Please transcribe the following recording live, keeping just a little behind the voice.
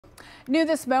New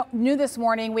this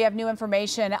morning, we have new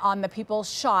information on the people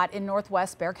shot in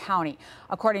Northwest Bexar County.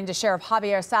 According to Sheriff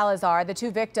Javier Salazar, the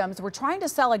two victims were trying to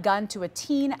sell a gun to a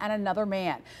teen and another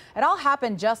man. It all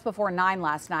happened just before 9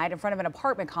 last night in front of an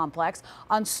apartment complex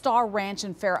on Star Ranch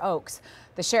in Fair Oaks.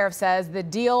 The sheriff says the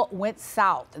deal went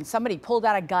south and somebody pulled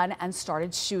out a gun and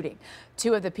started shooting.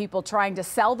 Two of the people trying to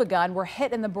sell the gun were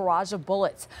hit in the barrage of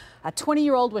bullets. A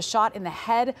 20-year-old was shot in the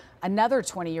head. Another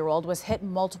 20-year-old was hit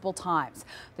multiple times.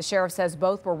 The sheriff says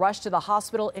both were rushed to the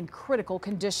hospital in critical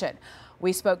condition.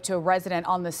 We spoke to a resident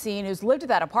on the scene who's lived at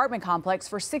that apartment complex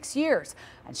for 6 years,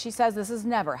 and she says this has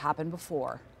never happened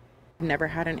before. Never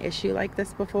had an issue like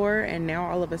this before, and now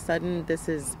all of a sudden this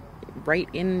is right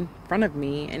in front of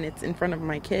me, and it's in front of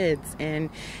my kids, and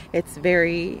it's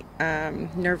very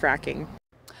nerve-wracking.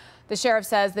 The sheriff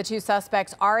says the two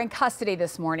suspects are in custody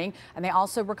this morning, and they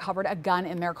also recovered a gun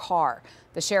in their car.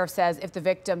 The sheriff says if the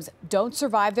victims don't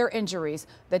survive their injuries,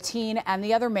 the teen and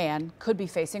the other man could be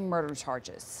facing murder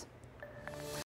charges.